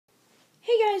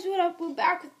up? We're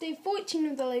back with day 14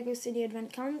 of the Lego City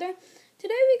Advent Calendar.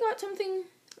 Today we got something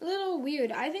a little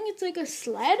weird. I think it's like a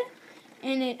sled,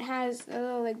 and it has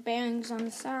little bearings on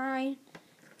the side.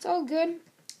 It's all good,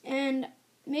 and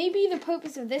maybe the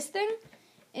purpose of this thing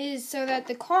is so that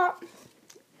the cop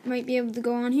might be able to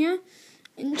go on here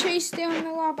and chase down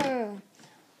the robber,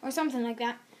 or something like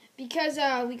that. Because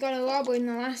we got a robber in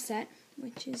the last set,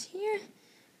 which is here.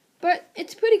 But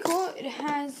it's pretty cool. It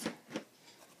has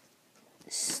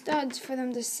studs for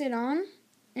them to sit on,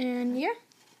 and yeah.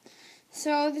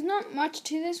 So there's not much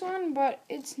to this one, but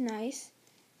it's nice.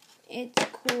 It's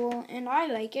cool, and I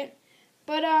like it.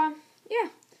 But yeah.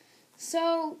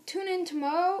 So tune in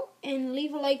tomorrow and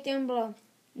leave a like down below.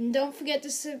 And don't forget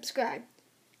to subscribe.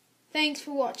 Thanks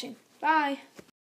for watching. Bye.